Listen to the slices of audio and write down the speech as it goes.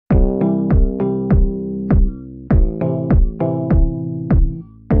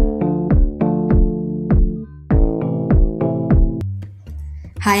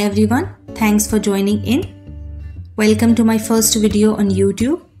Hi everyone, thanks for joining in. Welcome to my first video on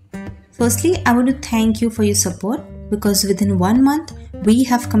YouTube. Firstly, I want to thank you for your support because within 1 month, we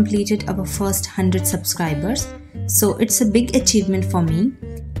have completed our first 100 subscribers. So it's a big achievement for me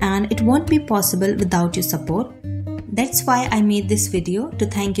and it won't be possible without your support. That's why I made this video to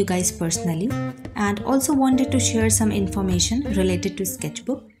thank you guys personally and also wanted to share some information related to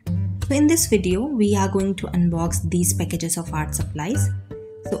Sketchbook. So in this video, we are going to unbox these packages of art supplies.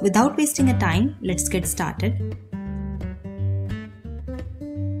 So without wasting a time, let's get started.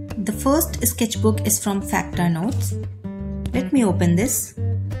 The first sketchbook is from Factor Notes. Let me open this.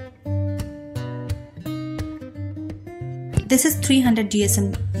 This is 300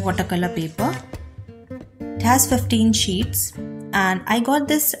 GSM watercolor paper. It has 15 sheets and I got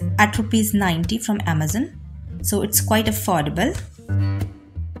this at ₹90 from Amazon. So it's quite affordable.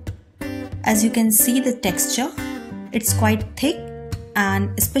 As you can see the texture, it's quite thick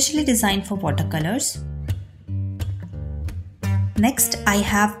and especially designed for watercolors. Next, I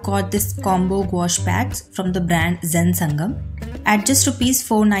have got this combo gouache pads from the brand Zen Sangam at just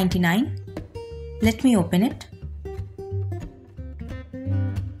 ₹4.99. Let me open it.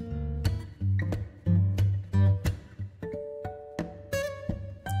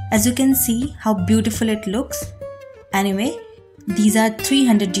 As you can see how beautiful it looks. Anyway, these are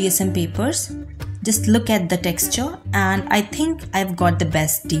 300 GSM papers. Just look at the texture and I think I've got the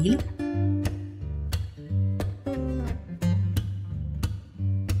best deal.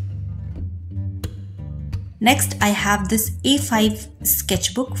 Next, I have this A5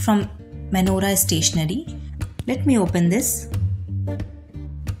 sketchbook from Menora Stationery. Let me open this.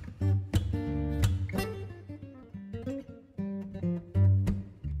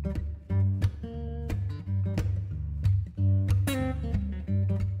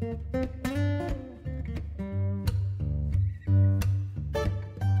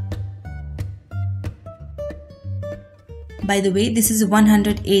 By the way, this is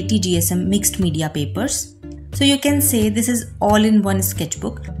 180 GSM mixed media papers. So you can say this is all in one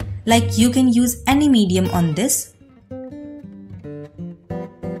sketchbook. Like you can use any medium on this.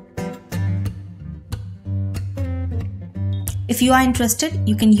 If you are interested,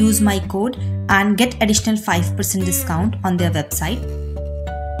 you can use my code and get additional 5% discount on their website.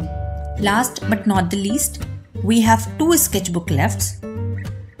 Last but not the least, we have 2 sketchbook left.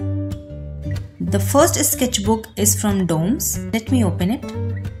 The first sketchbook is from Domes. Let me open it.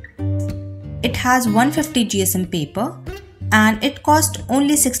 It has 150 GSM paper and it cost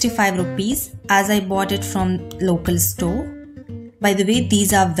only 65 rupees as I bought it from local store. By the way,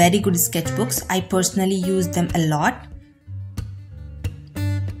 these are very good sketchbooks. I personally use them a lot.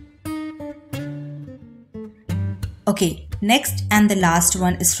 Okay, next and the last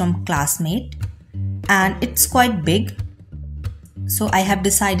one is from Classmate and it's quite big. So I have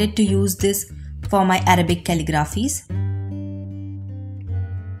decided to use this for my Arabic calligraphies.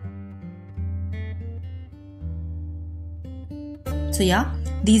 So yeah,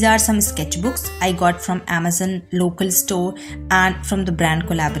 these are some sketchbooks I got from Amazon local store and from the brand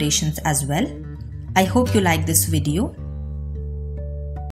collaborations as well. I hope you like this video.